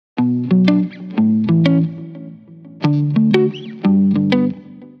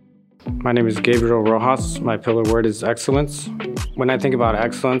My name is Gabriel Rojas. My pillar word is excellence. When I think about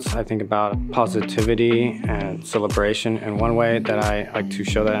excellence, I think about positivity and celebration. And one way that I like to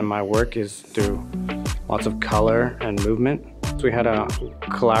show that in my work is through lots of color and movement. So we had a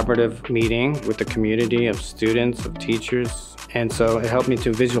collaborative meeting with the community of students, of teachers. And so it helped me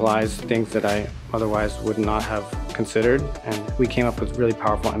to visualize things that I otherwise would not have considered. And we came up with really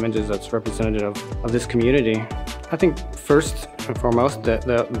powerful images that's representative of this community. I think first and foremost that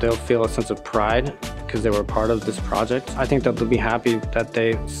they'll feel a sense of pride because they were part of this project. I think that they'll be happy that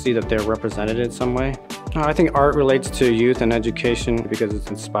they see that they're represented in some way. I think art relates to youth and education because it's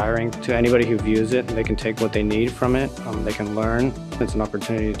inspiring to anybody who views it. They can take what they need from it. They can learn. It's an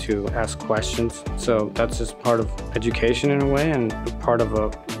opportunity to ask questions. So that's just part of education in a way and part of a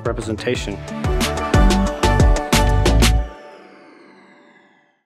representation.